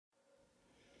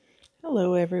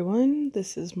Hello everyone,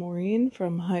 this is Maureen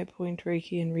from High Point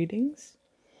Reiki and Readings.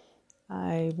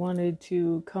 I wanted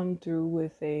to come through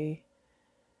with a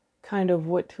kind of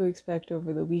what to expect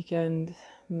over the weekend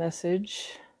message,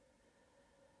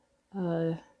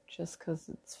 just because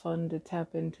it's fun to tap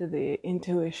into the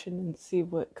intuition and see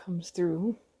what comes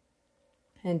through,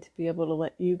 and to be able to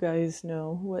let you guys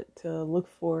know what to look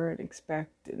for and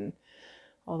expect and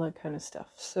all that kind of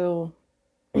stuff. So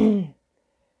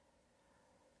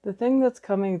the thing that's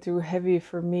coming through heavy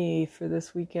for me for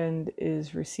this weekend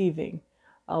is receiving.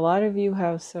 A lot of you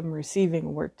have some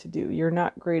receiving work to do. You're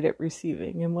not great at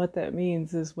receiving. And what that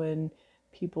means is when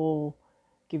people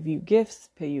give you gifts,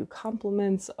 pay you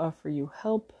compliments, offer you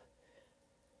help,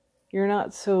 you're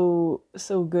not so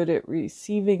good at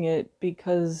receiving it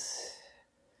because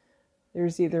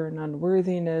there's either an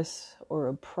unworthiness or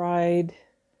a pride.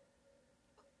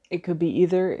 It could be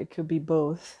either, it could be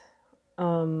both.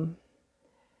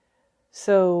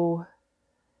 So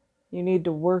you need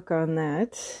to work on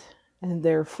that, and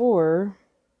therefore,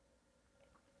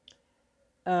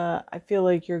 I feel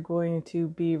like you're going to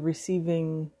be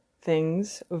receiving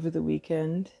things over the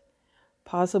weekend,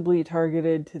 possibly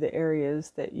targeted to the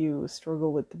areas that you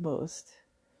struggle with the most.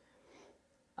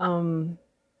 Along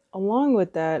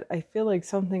with that, I feel like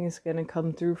something is going to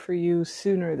come through for you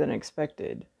sooner than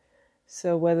expected.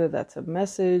 So whether that's a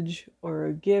message or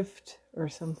a gift or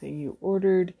something you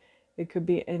ordered, it could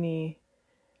be any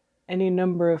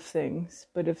number of things.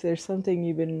 But if there's something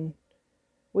you've been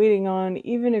waiting on,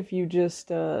 even if you just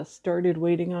started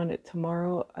waiting on it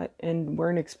tomorrow and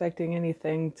weren't expecting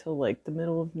anything till like the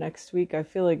middle of next week, I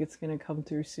feel like it's going to come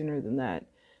through sooner than that.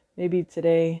 Maybe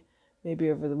today, maybe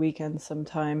over the weekend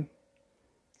sometime.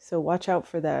 So watch out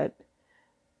for that.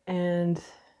 And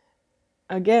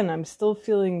again, I'm still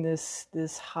feeling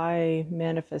this high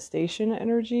manifestation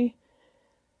energy.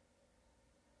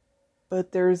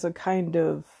 But there's a kind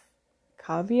of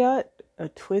caveat, a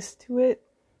twist to it.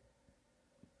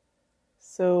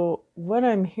 So what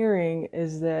I'm hearing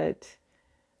is that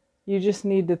you just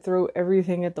need to throw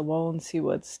everything at the wall and see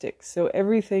what sticks. So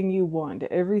everything you want,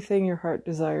 everything your heart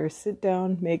desires, sit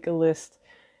down, make a list,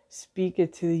 speak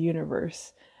it to the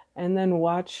universe, and then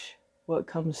watch what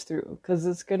comes through, because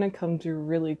it's going to come through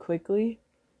really quickly.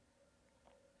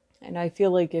 And I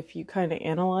feel like if you kind of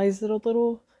analyze it a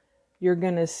little, you're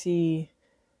going to see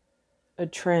a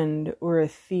trend or a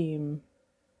theme.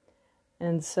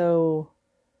 And so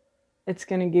it's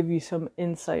going to give you some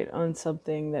insight on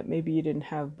something that maybe you didn't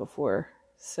have before.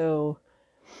 So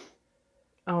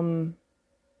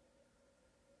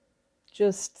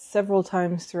just several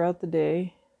times throughout the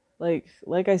day,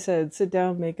 like I said, sit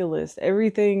down, make a list.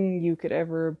 Everything you could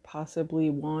ever possibly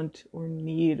want or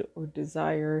need or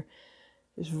desire,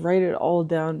 just write it all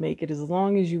down, make it as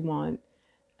long as you want.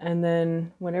 And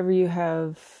then whenever you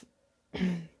have,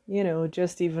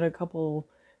 just even a couple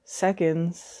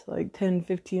seconds, like 10,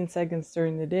 15 seconds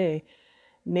during the day,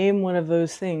 name one of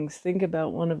those things. Think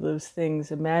about one of those things.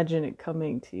 Imagine it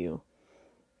coming to you.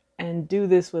 And do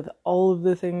this with all of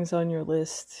the things on your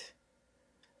list.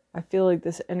 I feel like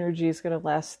this energy is going to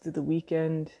last through the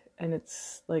weekend. And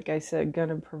it's, like I said, going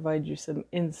to provide you some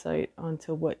insight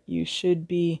onto what you should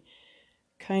be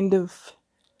kind of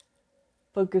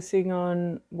focusing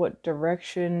on, what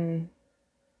direction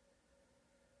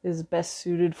is best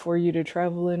suited for you to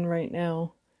travel in right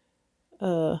now.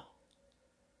 Along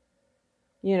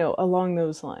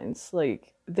those lines.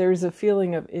 Like, there's a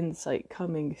feeling of insight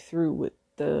coming through with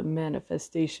the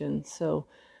manifestation. So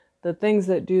the things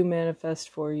that do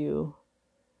manifest for you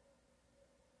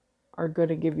are going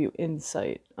to give you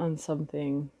insight on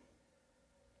something.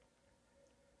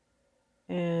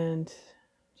 And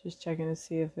just checking to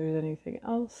see if there's anything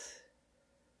else.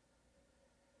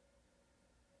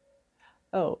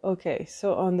 Oh, okay.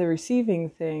 So on the receiving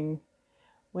thing,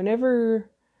 whenever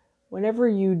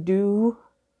you do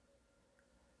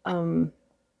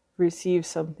receive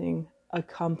something, a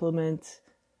compliment,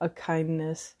 a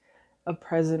kindness, a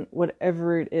present,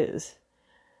 whatever it is,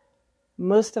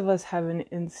 most of us have an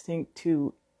instinct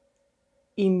to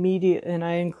and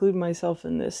I include myself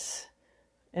in this,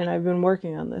 and I've been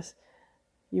working on this,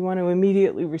 you want to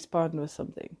immediately respond with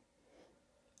something.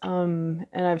 And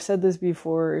I've said this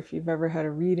before, if you've ever had a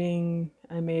reading,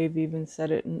 I may have even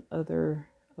said it in other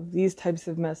of these types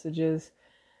of messages.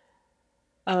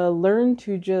 Learn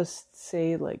to just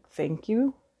say like, thank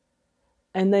you.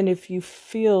 And then if you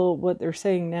feel what they're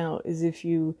saying now is, if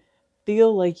you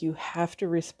feel like you have to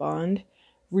respond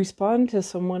to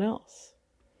someone else.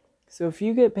 So if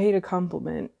you get paid a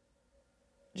compliment,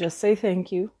 just say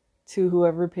thank you to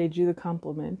whoever paid you the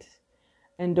compliment.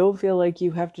 And don't feel like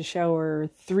you have to shower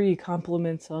 3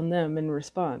 compliments on them in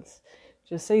response.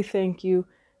 Just say thank you,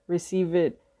 receive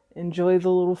it, enjoy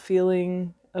the little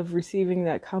feeling of receiving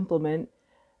that compliment,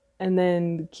 and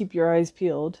then keep your eyes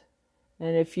peeled.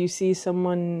 And if you see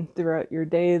someone throughout your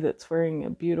day that's wearing a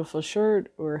beautiful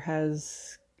shirt or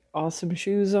has awesome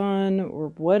shoes on or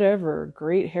whatever,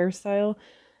 great hairstyle,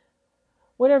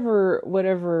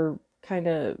 whatever kind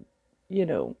of,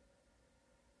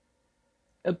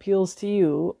 appeals to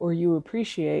you or you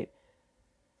appreciate,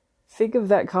 think of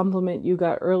that compliment you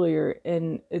got earlier,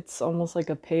 and it's almost like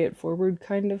a pay it forward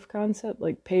kind of concept,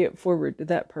 like pay it forward to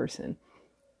that person.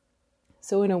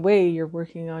 So in a way, you're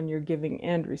working on your giving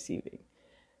and receiving.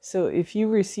 So if you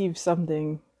receive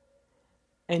something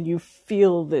and you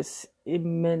feel this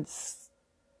immense,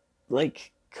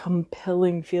 like,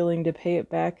 compelling feeling to pay it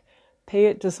back, pay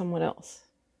it to someone else.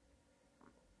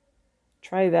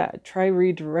 Try that. Try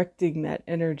redirecting that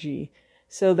energy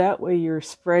so that way you're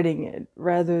spreading it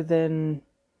rather than...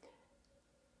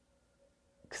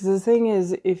 Because the thing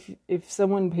is, if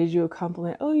someone pays you a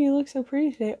compliment, oh, you look so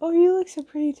pretty today. Oh, you look so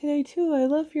pretty today too. I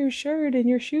love your shirt and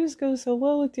your shoes go so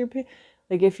well with your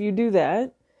like, if you do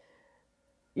that,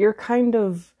 you're kind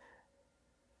of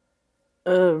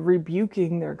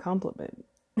rebuking their compliment.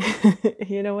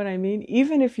 You know what I mean?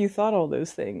 Even if you thought all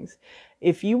those things,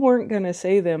 if you weren't going to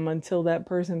say them until that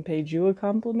person paid you a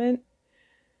compliment,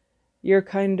 you're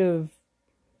kind of,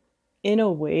 in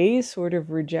a way, sort of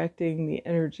rejecting the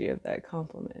energy of that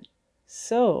compliment.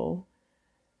 So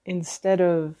instead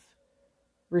of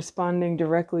responding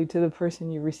directly to the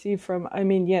person you receive from, I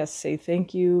mean, yes, say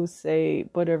thank you, say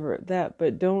whatever that,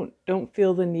 but don't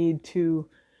feel the need to,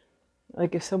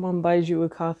 like, if someone buys you a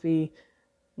coffee,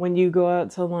 when you go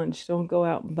out to lunch, don't go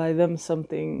out and buy them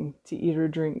something to eat or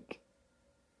drink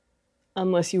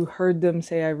unless you heard them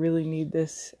say, I really need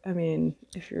this. I mean,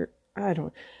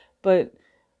 but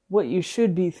what you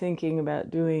should be thinking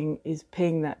about doing is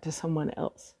paying that to someone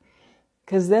else.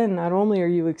 Because then not only are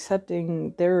you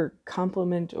accepting their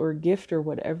compliment or gift or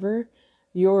whatever,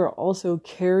 you're also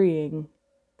carrying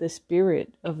the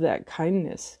spirit of that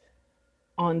kindness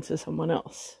onto someone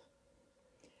else.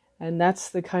 And that's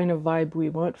the kind of vibe we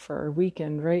want for our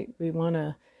weekend, right? We want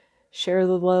to share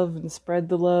the love and spread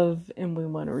the love, and we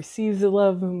want to receive the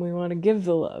love, and we want to give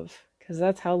the love, because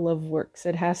that's how love works.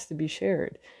 It has to be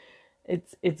shared.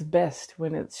 It's best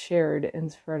when it's shared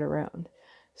and spread around.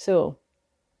 So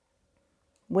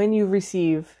when you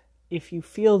receive, if you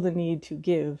feel the need to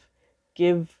give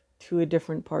to a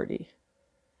different party.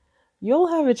 You'll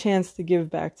have a chance to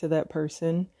give back to that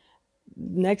person.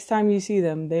 Next time you see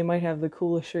them, they might have the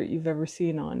coolest shirt you've ever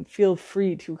seen on. Feel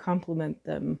free to compliment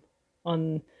them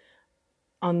on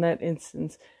that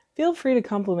instance. Feel free to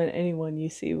compliment anyone you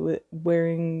see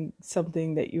wearing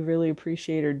something that you really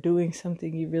appreciate or doing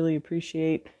something you really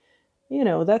appreciate.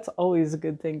 That's always a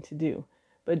good thing to do.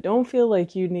 But don't feel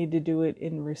like you need to do it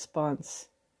in response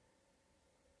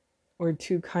or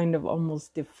to kind of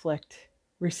almost deflect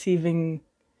receiving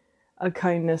a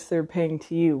kindness they're paying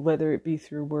to you, whether it be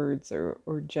through words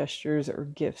or gestures or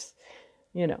gifts.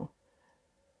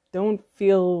 Don't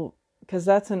feel, because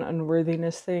that's an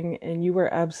unworthiness thing, and you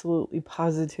are absolutely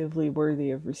positively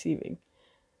worthy of receiving,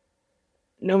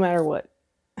 no matter what.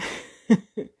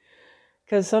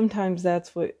 Because sometimes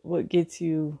that's what gets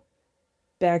you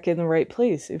back in the right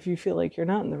place if you feel like you're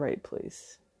not in the right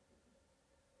place.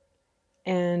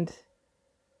 And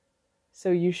so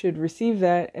you should receive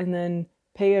that and then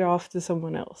pay it off to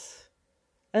someone else.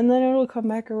 And then it'll come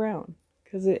back around,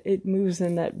 because it moves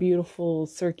in that beautiful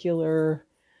circular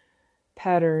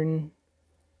pattern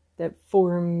that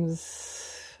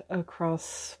forms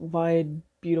across wide,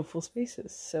 beautiful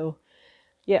spaces. So,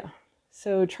 yeah.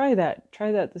 So try that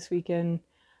this weekend.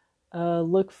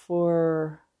 Look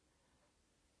for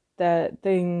that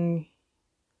thing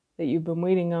that you've been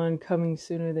waiting on coming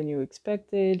sooner than you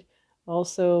expected.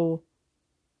 Also,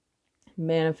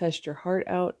 manifest your heart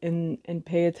out and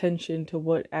pay attention to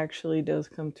what actually does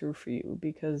come through for you,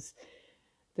 because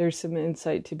there's some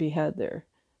insight to be had there.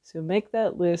 So make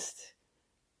that list,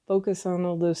 focus on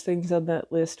all those things on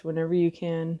that list whenever you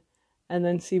can, and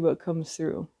then see what comes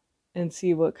through and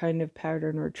see what kind of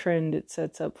pattern or trend it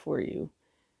sets up for you.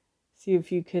 See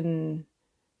if you can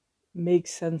make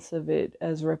sense of it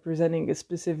as representing a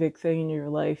specific thing in your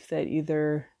life that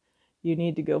either you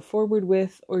need to go forward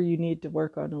with or you need to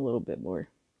work on a little bit more.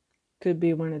 Could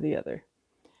be one or the other.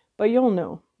 But you'll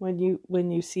know when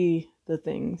you see the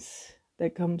things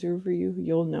that come through for you,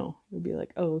 you'll know. You'll be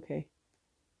like, oh, okay.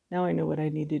 Now I know what I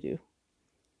need to do.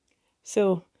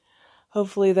 So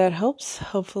hopefully that helps.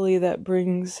 Hopefully that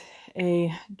brings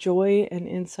a joy and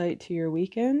insight to your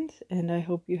weekend. And I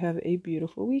hope you have a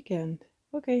beautiful weekend.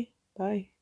 Okay, bye.